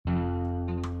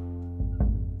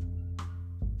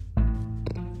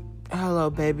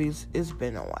Hello, babies. It's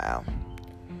been a while.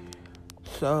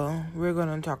 So, we're going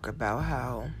to talk about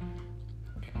how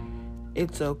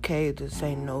it's okay to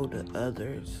say no to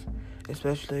others,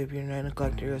 especially if you're not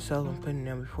neglecting yourself and putting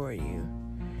them before you.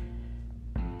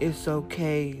 It's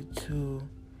okay to,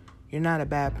 you're not a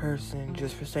bad person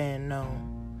just for saying no.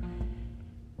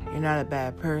 You're not a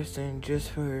bad person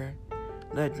just for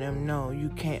letting them know you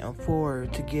can't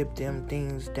afford to give them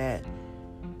things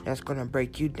that's going to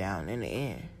break you down in the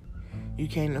end. You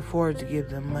can't afford to give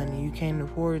them money. You can't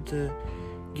afford to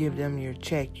give them your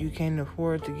check. You can't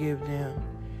afford to give them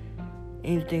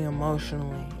anything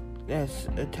emotionally that's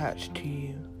attached to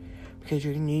you, because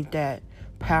you need that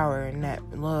power and that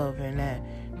love and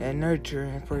that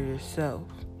nurturing for yourself.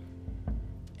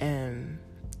 And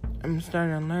I'm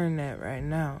starting to learn that right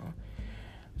now.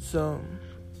 So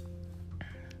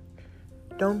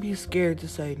don't be scared to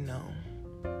say no.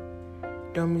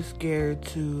 Don't be scared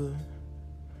to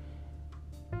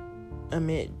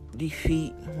admit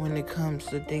defeat when it comes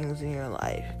to things in your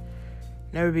life.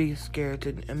 Never be scared to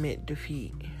admit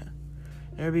defeat.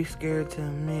 Never be scared to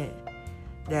admit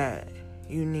that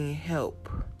you need help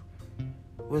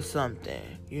with something.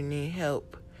 You need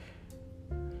help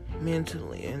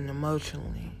mentally and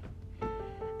emotionally.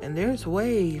 And there's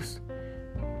ways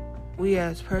we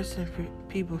as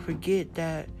people forget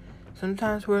that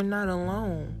sometimes we're not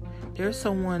alone. There's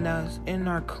someone that's in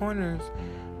our corners,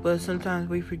 but sometimes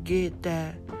we forget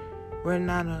that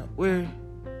we're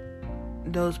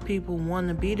those people want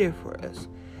to be there for us.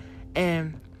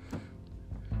 And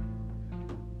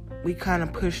we kind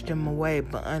of push them away,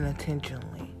 but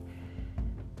unintentionally.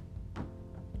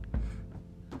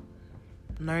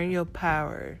 Learn your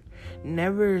power.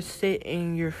 Never sit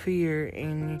in your fear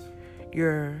in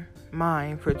your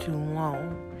mind for too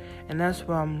long. And that's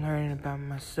what I'm learning about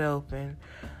myself and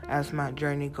as my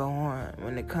journey go on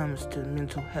when it comes to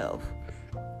mental health.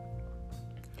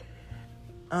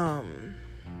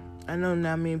 I know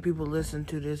not many people listen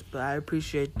to this, but I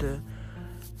appreciate the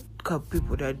couple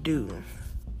people that do.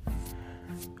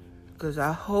 Because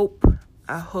I hope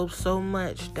so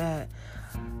much that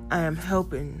I am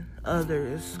helping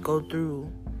others go through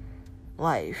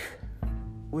life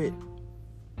with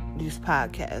these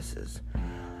podcasts.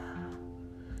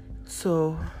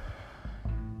 So,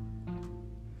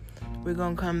 we're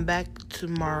going to come back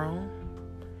tomorrow,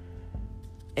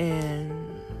 and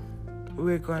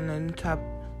we're going to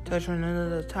touch on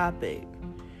another topic.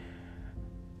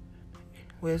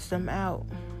 Wisdom out.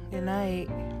 Good night.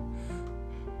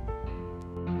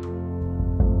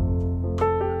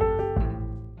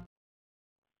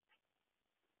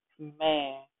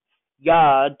 Man,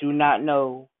 y'all do not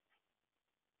know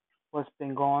what's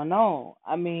been going on.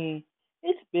 I mean,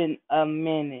 it's been a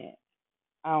minute.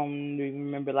 I don't even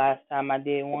remember last time I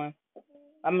did one.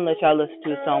 I'm going to let y'all listen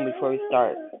to a song before we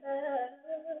start.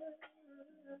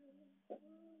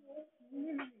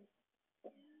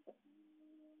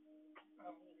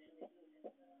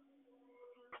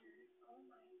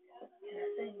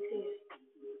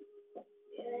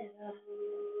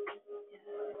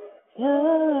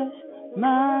 Just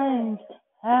mind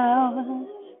house.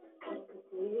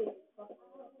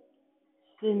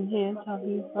 Sitting here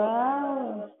talking for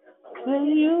hours. But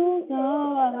you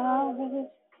know I was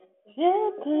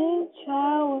champagne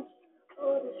showers.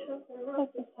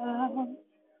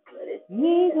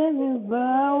 Need any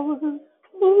flowers.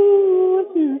 Ooh,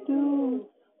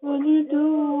 what you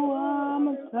do, I'm a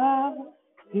power.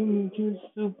 Give me your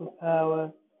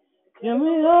superpower. Give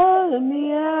me all of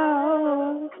me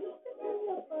out.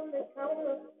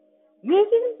 You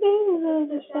can things in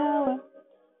the shower.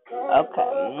 Okay,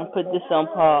 I'm gonna put this on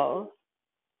pause.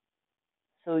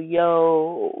 So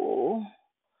yo,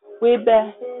 we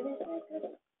back.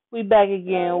 We back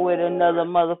again with another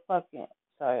motherfucking.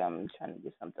 Sorry, I'm trying to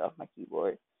get something off my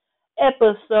keyboard.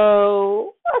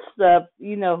 Episode. What's up?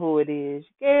 You know who it is.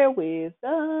 Girl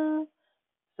Wisdom.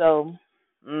 So,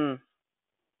 y'all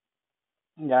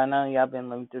know y'all been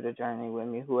living through the journey with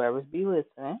me. Whoever's be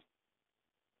listening.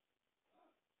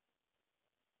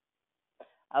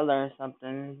 I learned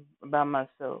something about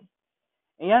myself.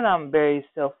 And y'all know I'm very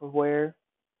self-aware.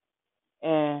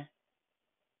 And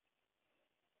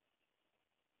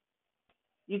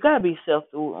you gotta be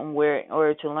self-aware in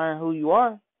order to learn who you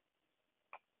are.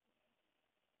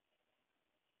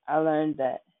 I learned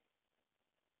that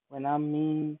when I'm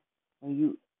mean, when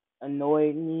you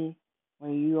annoyed me,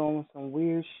 when you on some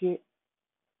weird shit,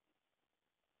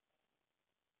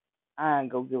 I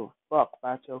ain't gonna give a fuck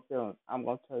about your feelings. I'm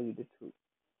gonna tell you the truth.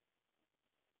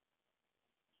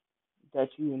 That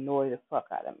you annoy the fuck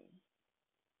out of me.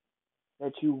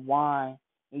 That you whine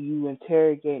and you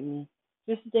interrogate me.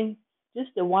 Just think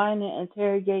Just the whining,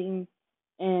 interrogating,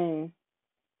 and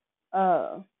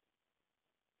uh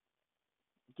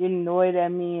getting annoyed at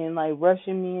me and like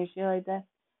rushing me and shit like that,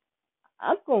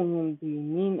 I'm gonna be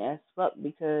mean as fuck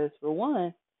because for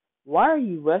one, why are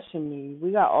you rushing me?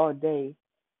 We got all day.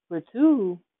 For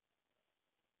two,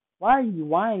 why are you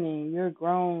whining? You're a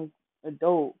grown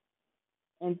adult.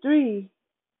 And three,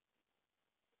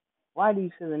 why do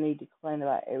you feel the need to complain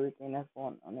about everything that's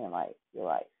going on in your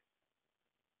life?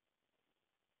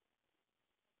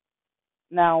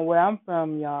 Now, where I'm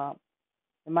from, y'all,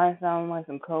 it might sound like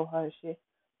some cold hearted shit,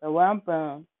 but where I'm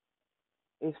from,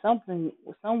 if something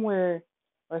somewhere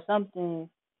or something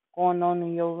going on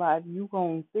in your life, you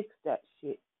gonna fix that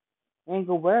shit. You ain't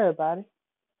gonna worry about it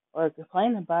or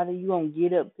complain about it. You gonna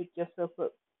get up, pick yourself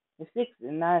up, and fix it,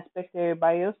 and not expect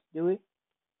everybody else to do it.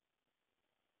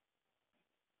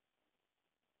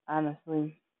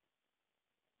 Honestly,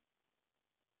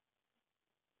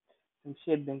 some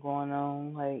shit been going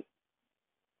on. Like,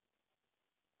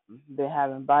 been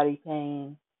having body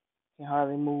pain, can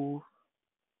hardly move,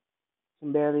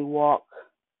 can barely walk.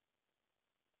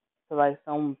 Feel like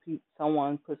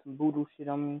someone put some voodoo shit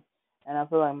on me, and I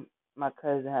feel like my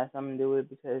cousin has something to do with it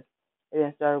because it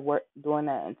didn't start doing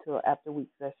that until after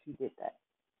weeks that she did that.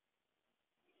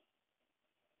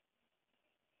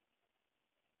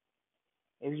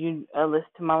 If you listen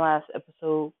to my last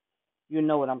episode, you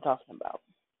know what I'm talking about.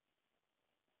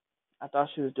 I thought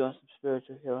she was doing some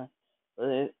spiritual healing, but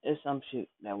it's some shit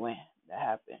that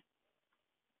happened.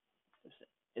 It's,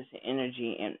 it's an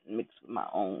energy and mixed with my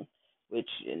own, which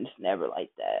it's never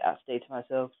like that. I stay to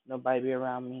myself. Nobody be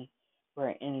around me for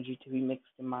an energy to be mixed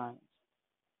in mine.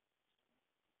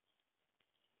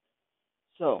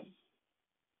 So,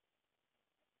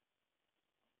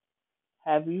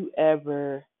 have you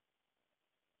ever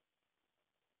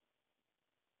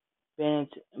been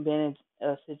in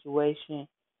a situation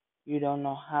you don't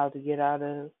know how to get out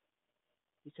of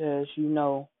because you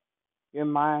know your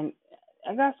mind?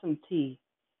 I got some tea,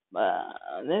 but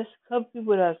there's a couple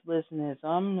people that's listening, so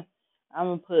I'm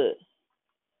gonna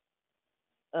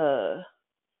uh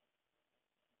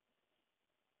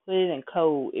put it in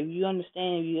code. If you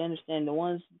understand. The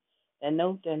ones that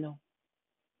know, that know.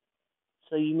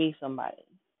 So you meet somebody,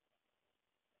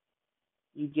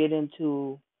 you get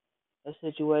into a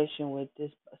situation with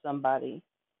this somebody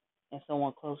and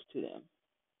someone close to them.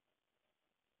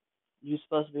 You're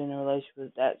supposed to be in a relationship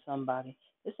with that somebody.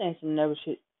 This ain't some never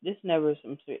shit. This never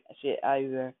some shit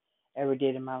I ever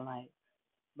did in my life.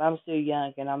 But I'm still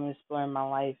young and I'm exploring my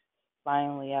life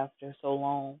finally after so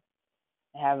long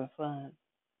and having fun.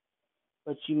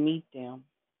 But you meet them,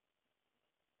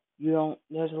 you don't.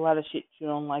 There's a lot of shit you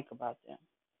don't like about them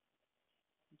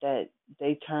that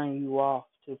they turn you off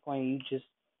to the point you just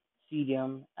see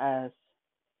them as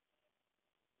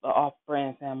a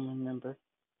off-brand family member.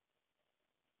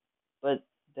 But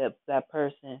that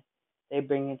person they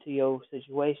bring into your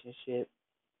situationship,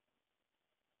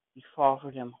 you fall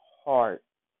for them hard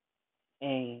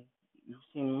and you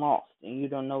seem lost and you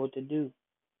don't know what to do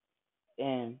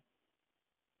and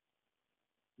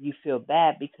you feel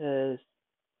bad because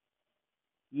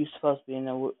you're supposed to be in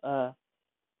a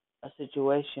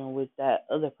situation with that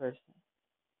other person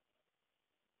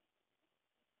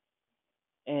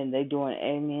and they doing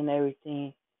any and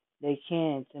everything they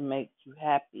can to make you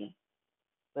happy,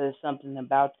 but it's something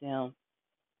about them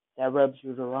that rubs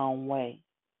you the wrong way,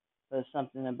 but it's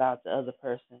something about the other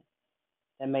person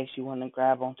that makes you want to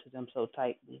grab onto them so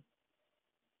tightly.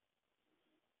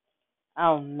 I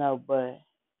don't know, but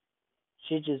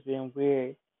shit just been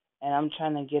weird, and I'm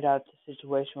trying to get out the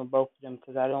situation with both of them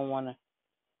because I don't want to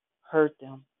hurt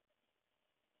them,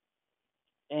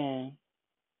 and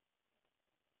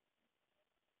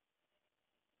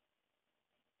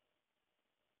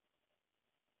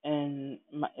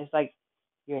it's like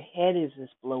your head is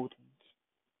exploding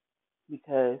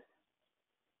because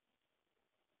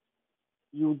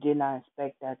you did not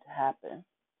expect that to happen.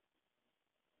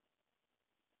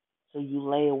 So you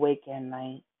lay awake at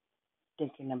night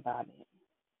thinking about it,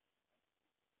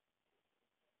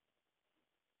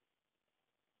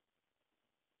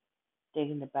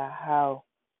 thinking about how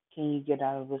can you get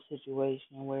out of a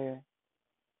situation where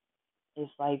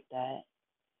it's like that,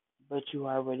 but you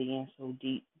already in so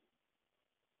deep.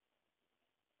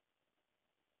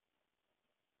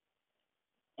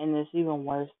 And it's even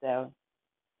worse that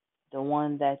the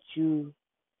one that you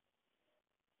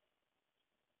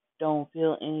don't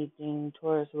feel anything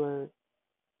towards where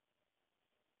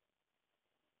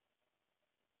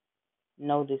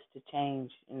notice the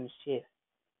change in the shift.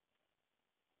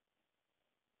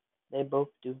 They both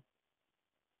do.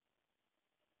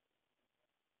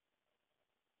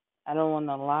 I don't want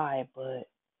to lie, but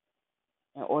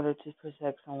in order to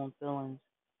protect someone's feelings,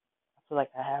 I feel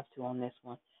like I have to on this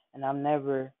one. And I'm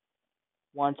never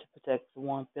one to protect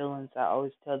someone's feelings. I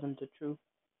always tell them the truth.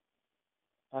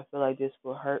 I feel like this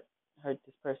will hurt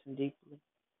this person deeply.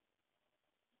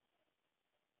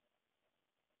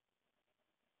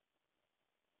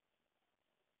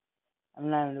 I'm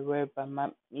not even worried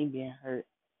about me being hurt.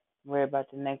 I'm worried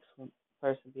about the next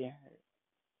person being hurt.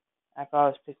 I can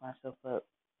always pick myself up.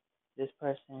 This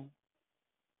person,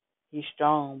 he's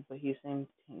strong, but he seems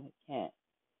he can't.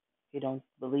 He don't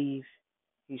believe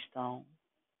he's strong.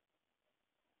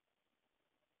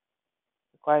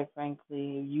 Quite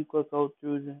frankly, if you could go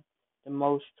through the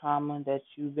most trauma that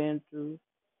you've been through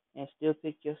and still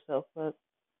pick yourself up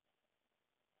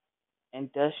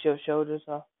and dust your shoulders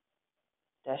off,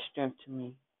 that's strength to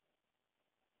me.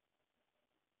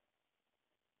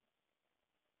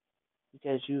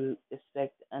 Because you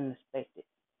expect the unexpected.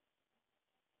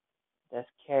 That's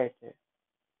character.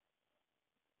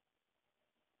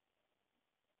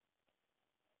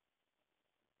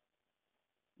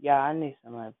 Yeah, I need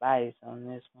some advice on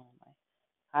this one. Like,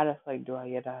 how the fuck do I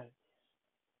get out of this?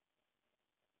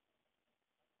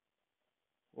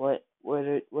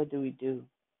 What do we do?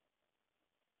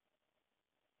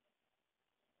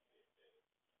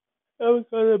 I'm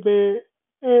gonna be.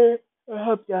 I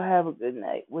hope y'all have a good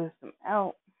night. Wisdom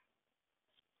out.